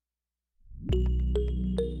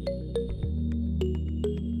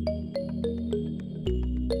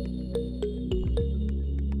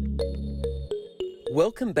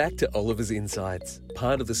Welcome back to Oliver's Insights,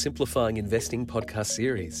 part of the Simplifying Investing podcast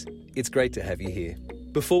series. It's great to have you here.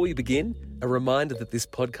 Before we begin, a reminder that this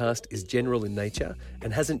podcast is general in nature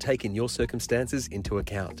and hasn't taken your circumstances into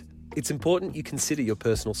account. It's important you consider your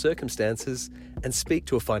personal circumstances and speak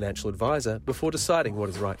to a financial advisor before deciding what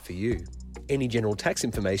is right for you. Any general tax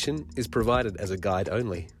information is provided as a guide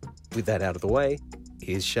only. With that out of the way,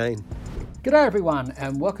 here's Shane. G'day everyone,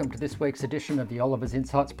 and welcome to this week's edition of the Oliver's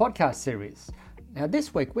Insights podcast series. Now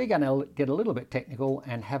this week we're going to get a little bit technical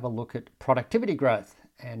and have a look at productivity growth,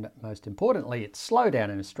 and most importantly its slowdown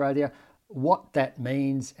in Australia, what that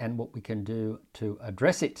means and what we can do to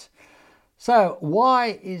address it. So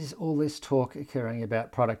why is all this talk occurring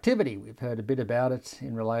about productivity? We've heard a bit about it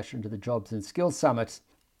in relation to the Jobs and Skills Summit.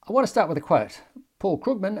 I want to start with a quote. Paul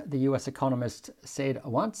Krugman, the US economist, said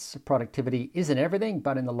once, productivity isn't everything,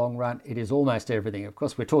 but in the long run, it is almost everything. Of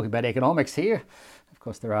course, we're talking about economics here. Of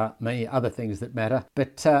course, there are many other things that matter,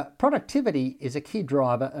 but productivity is a key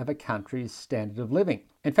driver of a country's standard of living.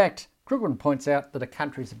 In fact, Krugman points out that a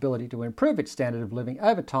country's ability to improve its standard of living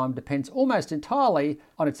over time depends almost entirely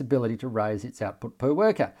on its ability to raise its output per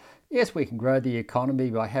worker. Yes, we can grow the economy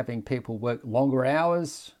by having people work longer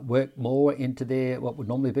hours, work more into their what would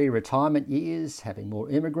normally be retirement years, having more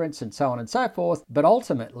immigrants and so on and so forth. But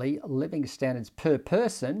ultimately, living standards per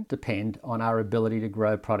person depend on our ability to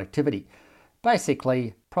grow productivity.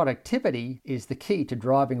 Basically, productivity is the key to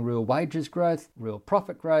driving real wages growth, real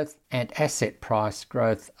profit growth, and asset price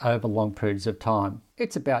growth over long periods of time.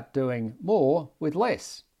 It's about doing more with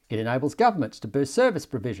less. It enables governments to boost service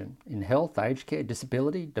provision in health, aged care,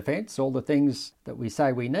 disability, defence, all the things that we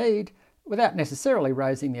say we need, without necessarily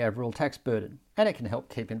raising the overall tax burden. And it can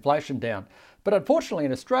help keep inflation down. But unfortunately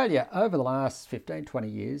in Australia, over the last 15, 20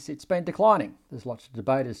 years, it's been declining. There's lots of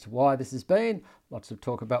debate as to why this has been, lots of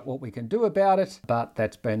talk about what we can do about it, but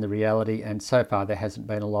that's been the reality, and so far there hasn't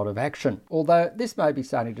been a lot of action. Although this may be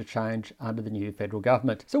starting to change under the new federal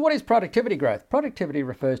government. So what is productivity growth? Productivity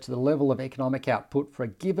refers to the level of economic output for a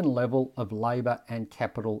given level of labour and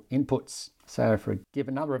capital inputs. So for a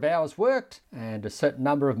given number of hours worked and a certain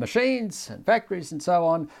number of machines and factories and so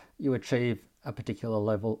on, you achieve a particular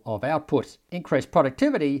level of output. Increased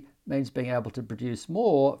productivity means being able to produce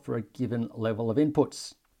more for a given level of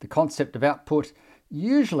inputs. The concept of output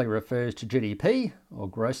usually refers to GDP, or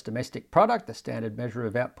gross domestic product, the standard measure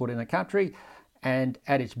of output in a country, and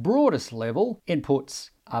at its broadest level,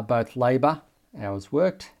 inputs are both labour, hours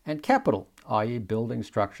worked, and capital, i.e. building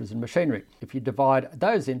structures and machinery. If you divide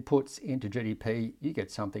those inputs into GDP, you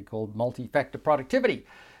get something called multi-factor productivity.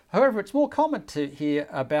 However, it's more common to hear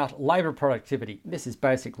about labour productivity. This is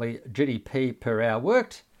basically GDP per hour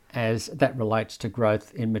worked, as that relates to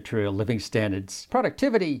growth in material living standards.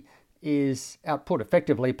 Productivity is output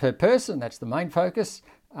effectively per person, that's the main focus,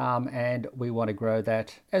 and we want to grow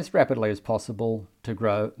that as rapidly as possible to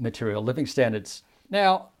grow material living standards.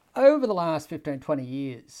 Now, over the last 15, 20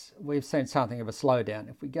 years, we've seen something of a slowdown.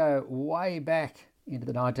 If we go way back into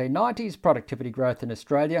the 1990s, productivity growth in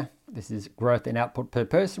Australia, this is growth in output per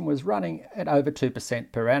person, was running at over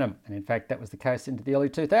 2% per annum. And in fact, that was the case into the early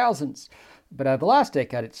 2000s. But over the last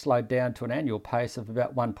decade, it slowed down to an annual pace of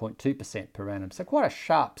about 1.2% per annum. So quite a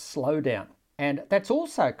sharp slowdown. And that's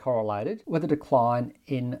also correlated with a decline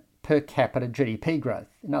in per capita GDP growth.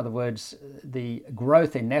 In other words, the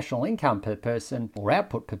growth in national income per person or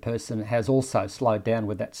output per person has also slowed down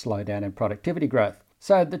with that slowdown in productivity growth.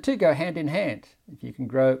 So the two go hand in hand. If you can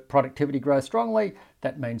grow productivity grow strongly,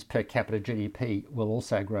 that means per capita GDP will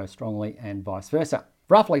also grow strongly and vice versa.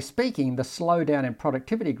 Roughly speaking, the slowdown in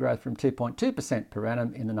productivity growth from 2.2% per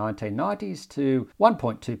annum in the 1990s to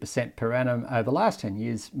 1.2% per annum over the last 10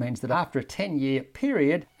 years means that after a 10-year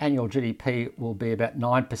period, annual GDP will be about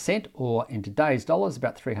 9%, or in today's dollars,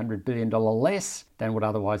 about $300 billion less than would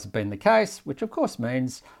otherwise have been the case, which of course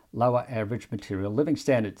means lower average material living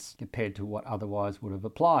standards compared to what otherwise would have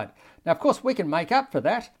applied. Now, of course, we can make up for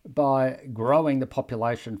that by growing the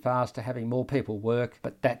population faster, having more people work,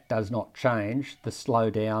 but that does not change the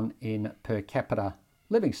slowdown in per capita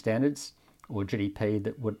living standards or GDP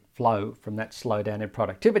that would flow from that slowdown in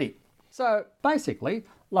productivity. So basically,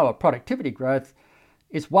 lower productivity growth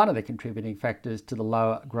is one of the contributing factors to the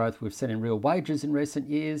lower growth we've seen in real wages in recent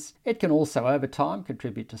years. It can also, over time,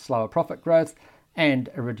 contribute to slower profit growth and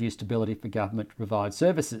a reduced ability for government to provide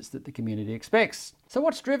services that the community expects. So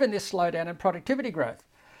what's driven this slowdown in productivity growth?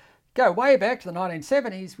 Go way back to the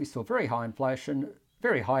 1970s, we saw very high inflation,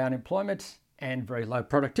 very high unemployment, and very low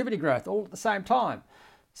productivity growth all at the same time.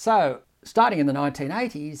 So starting in the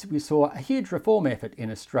 1980s, we saw a huge reform effort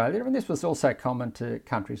in Australia, and this was also common to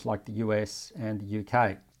countries like the US and the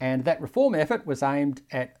UK. And that reform effort was aimed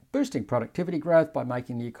at boosting productivity growth by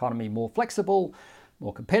making the economy more flexible,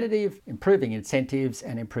 more competitive, improving incentives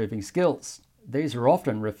and improving skills. These are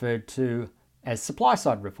often referred to as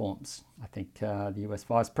supply-side reforms. I think the US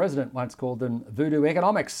Vice President once called them voodoo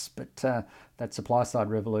economics, but that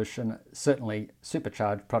supply-side revolution certainly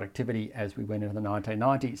supercharged productivity as we went into the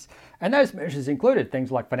 1990s. And those measures included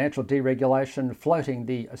things like financial deregulation, floating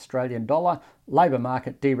the Australian dollar, labour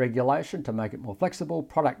market deregulation to make it more flexible,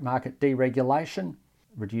 product market deregulation,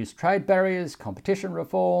 reduce trade barriers, competition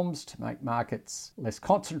reforms to make markets less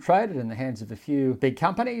concentrated in the hands of a few big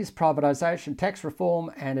companies, privatisation, tax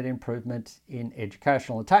reform, and an improvement in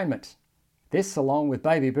educational attainment. This, along with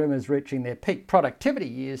baby boomers reaching their peak productivity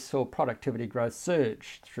years, saw productivity growth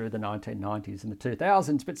surge through the 1990s and the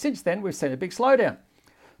 2000s, but since then we've seen a big slowdown.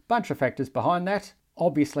 Bunch of factors behind that.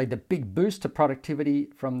 Obviously, the big boost to productivity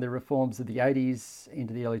from the reforms of the 80s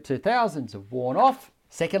into the early 2000s have worn off.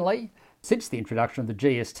 Secondly, since the introduction of the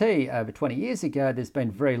GST over 20 years ago, there's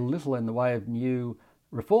been very little in the way of new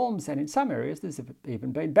reforms, and in some areas there's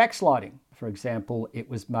even been backsliding. For example, it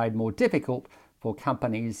was made more difficult for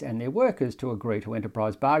companies and their workers to agree to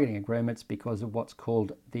enterprise bargaining agreements because of what's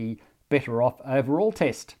called the better off overall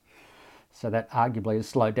test. So that arguably has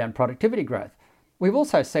slowed down productivity growth. We've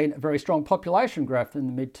also seen very strong population growth in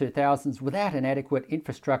the mid-2000s without an adequate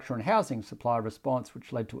infrastructure and housing supply response,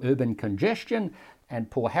 which led to urban congestion and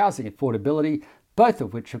poor housing affordability, both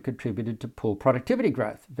of which have contributed to poor productivity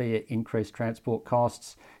growth via increased transport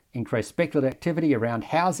costs, increased speculative activity around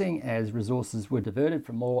housing as resources were diverted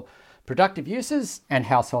from more productive uses, and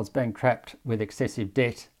households being trapped with excessive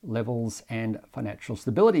debt levels and financial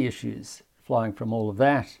stability issues flowing from all of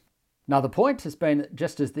that. Another point has been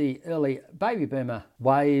just as the early baby boomer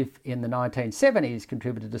wave in the 1970s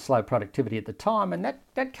contributed to slow productivity at the time, and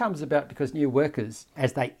that comes about because new workers,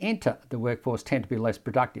 as they enter the workforce, tend to be less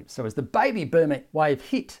productive. So as the baby boomer wave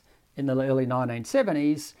hit in the early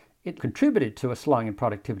 1970s, it contributed to a slowing in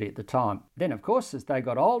productivity at the time. Then, of course, as they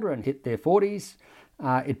got older and hit their 40s,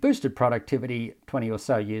 it boosted productivity 20 or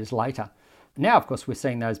so years later. Now, of course, we're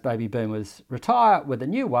seeing those baby boomers retire with a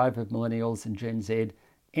new wave of millennials and Gen Z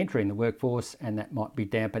entering the workforce, and that might be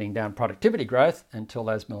dampening down productivity growth until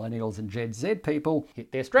those millennials and Gen Z people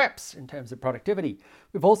hit their straps in terms of productivity.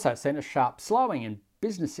 We've also seen a sharp slowing in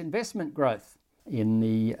business investment growth. In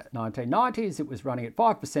the 1990s, it was running at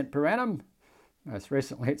 5% per annum. Most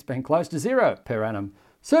recently, it's been close to 0 per annum.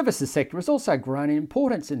 Services sector has also grown in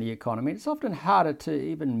importance in the economy. It's often harder to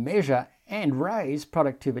even measure and raise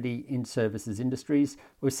productivity in services industries.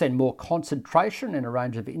 We've seen more concentration in a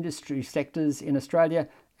range of industry sectors in Australia.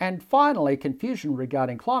 And finally, confusion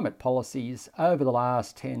regarding climate policies over the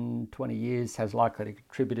last 10, 20 years has likely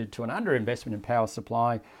contributed to an underinvestment in power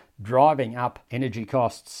supply, driving up energy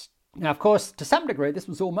costs. Now, of course, to some degree, this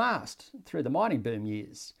was all masked through the mining boom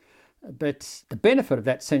years. But the benefit of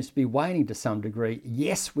that seems to be waning to some degree.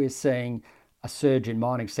 Yes, we're seeing a surge in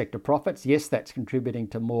mining sector profits. Yes, that's contributing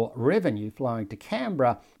to more revenue flowing to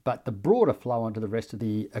Canberra, but the broader flow onto the rest of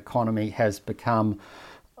the economy has become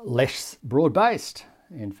less broad-based.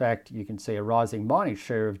 In fact, you can see a rising mining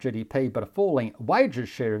share of GDP, but a falling wages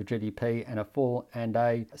share of GDP and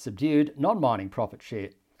a subdued non-mining profit share.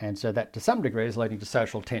 And so that to some degree is leading to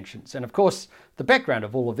social tensions. And of course, the background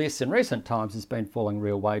of all of this in recent times has been falling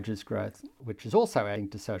real wages growth, which is also adding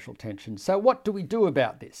to social tensions. So what do we do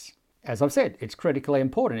about this? As I've said, it's critically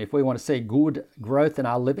important if we want to see good growth in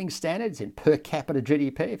our living standards, in per capita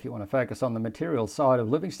GDP, if you want to focus on the material side of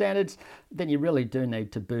living standards, then you really do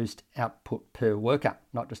need to boost output per worker,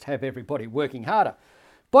 not just have everybody working harder.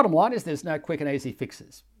 Bottom line is there's no quick and easy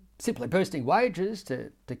fixes. Simply boosting wages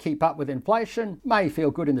to keep up with inflation may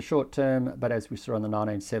feel good in the short term, but as we saw in the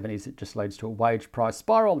 1970s, it just leads to a wage price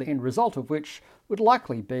spiral, the end result of which would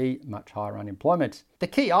likely be much higher unemployment. The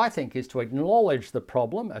key, I think, is to acknowledge the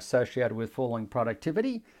problem associated with falling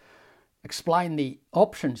productivity, explain the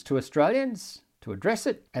options to Australians to address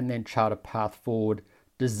it, and then chart a path forward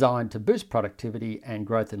designed to boost productivity and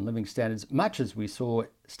growth in living standards, much as we saw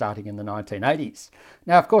starting in the 1980s.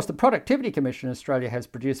 Now, of course, the Productivity Commission in Australia has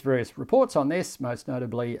produced various reports on this, most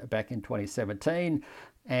notably back in 2017,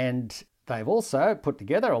 and they've also put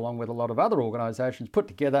together, along with a lot of other organisations, put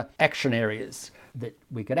together action areas that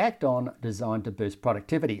we could act on designed to boost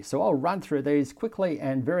productivity. So I'll run through these quickly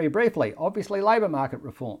and very briefly. Obviously, labour market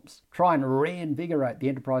reforms. Try and reinvigorate the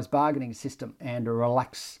enterprise bargaining system and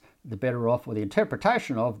relax the better off, or the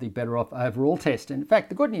interpretation of the better off overall test. In fact,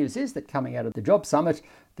 the good news is that coming out of the Job Summit,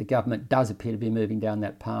 the government does appear to be moving down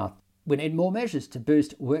that path. We need more measures to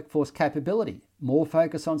boost workforce capability, more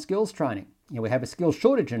focus on skills training, We have a skills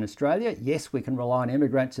shortage in Australia. Yes, we can rely on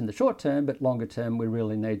immigrants in the short term, but longer term we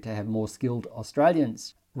really need to have more skilled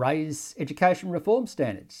Australians. Raise education reform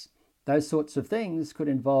standards. Those sorts of things could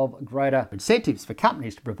involve greater incentives for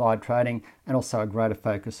companies to provide training and also a greater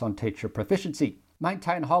focus on teacher proficiency.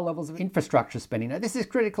 Maintain high levels of infrastructure spending. Now, this is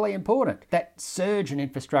critically important. That surge in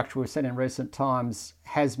infrastructure we've seen in recent times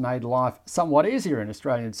has made life somewhat easier in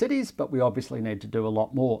Australian cities, but we obviously need to do a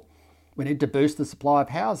lot more. We need to boost the supply of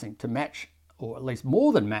housing to match, or at least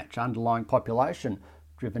more than match, underlying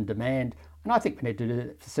population-driven demand. And I think we need to do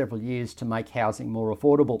it for several years to make housing more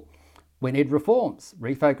affordable. We need reforms,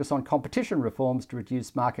 refocus on competition reforms to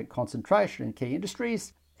reduce market concentration in key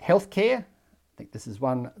industries. Healthcare, I think this is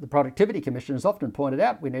one the Productivity Commission has often pointed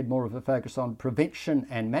out. We need more of a focus on prevention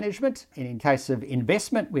and management. And in case of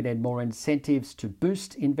investment, we need more incentives to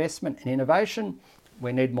boost investment and innovation.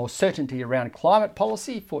 We need more certainty around climate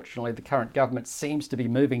policy. Fortunately, the current government seems to be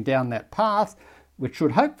moving down that path, which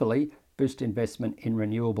should hopefully boost investment in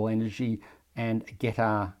renewable energy and get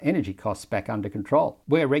our energy costs back under control.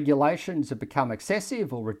 Where regulations have become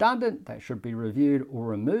excessive or redundant, they should be reviewed or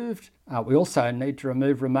removed. We also need to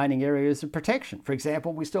remove remaining areas of protection. For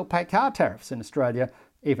example, we still pay car tariffs in Australia,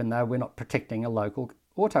 even though we're not protecting a local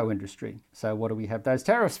auto industry. So what do we have those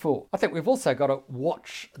tariffs for? I think we've also got to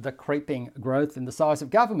watch the creeping growth in the size of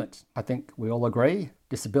government. I think we all agree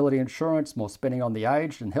disability insurance, more spending on the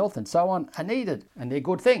aged and health and so on are needed, and they're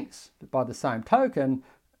good things. But by the same token,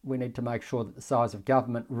 we need to make sure that the size of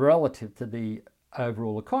government relative to the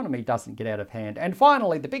overall economy doesn't get out of hand. And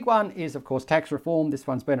finally, the big one is, of course, tax reform. This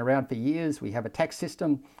one's been around for years. We have a tax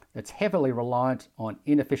system that's heavily reliant on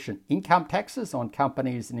inefficient income taxes on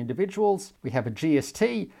companies and individuals. We have a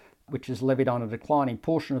GST, which is levied on a declining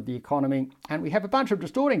portion of the economy. And we have a bunch of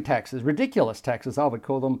distorting taxes, ridiculous taxes, I would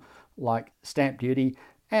call them, like stamp duty.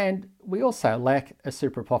 And we also lack a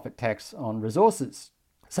super profit tax on resources.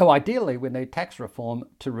 So ideally, we need tax reform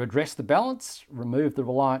to redress the balance, remove the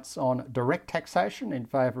reliance on direct taxation in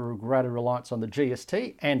favour of greater reliance on the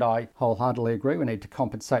GST, and I wholeheartedly agree we need to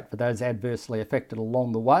compensate for those adversely affected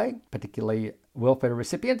along the way, particularly welfare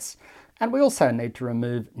recipients. And we also need to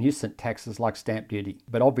remove nuisance taxes like stamp duty.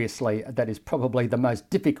 But obviously, that is probably the most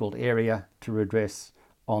difficult area to redress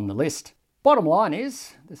on the list. Bottom line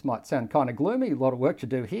is, this might sound kind of gloomy, a lot of work to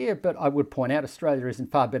do here, but I would point out Australia is in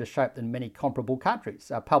far better shape than many comparable countries.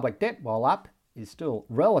 Our public debt, while up, is still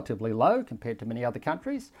relatively low compared to many other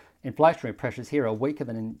countries. Inflationary pressures here are weaker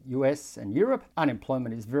than in US and Europe.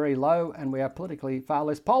 Unemployment is very low, and we are politically far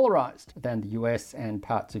less polarised than the US and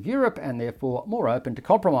parts of Europe, and therefore more open to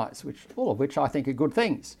compromise, all of which I think are good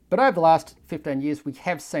things. But over the last 15 years, we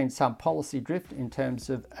have seen some policy drift in terms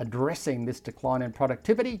of addressing this decline in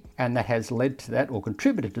productivity, and that has led to that, or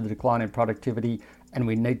contributed to the decline in productivity, and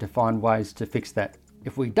we need to find ways to fix that.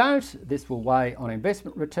 If we don't, this will weigh on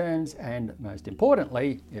investment returns and, most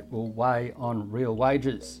importantly, it will weigh on real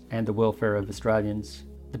wages and the welfare of Australians.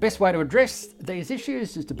 The best way to address these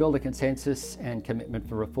issues is to build a consensus and commitment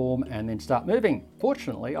for reform and then start moving.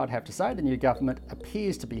 Fortunately, I'd have to say the new government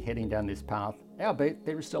appears to be heading down this path, albeit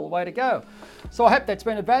there is still a way to go. So I hope that's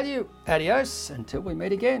been of value. Adios until we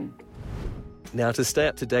meet again. Now, to stay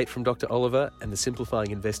up to date from Dr. Oliver and the Simplifying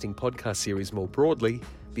Investing podcast series more broadly,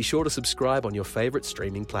 be sure to subscribe on your favourite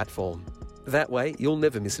streaming platform. That way, you'll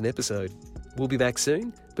never miss an episode. We'll be back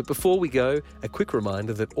soon, but before we go, a quick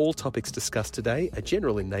reminder that all topics discussed today are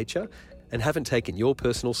general in nature and haven't taken your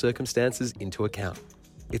personal circumstances into account.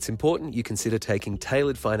 It's important you consider taking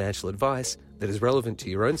tailored financial advice that is relevant to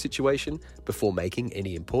your own situation before making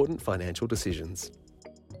any important financial decisions.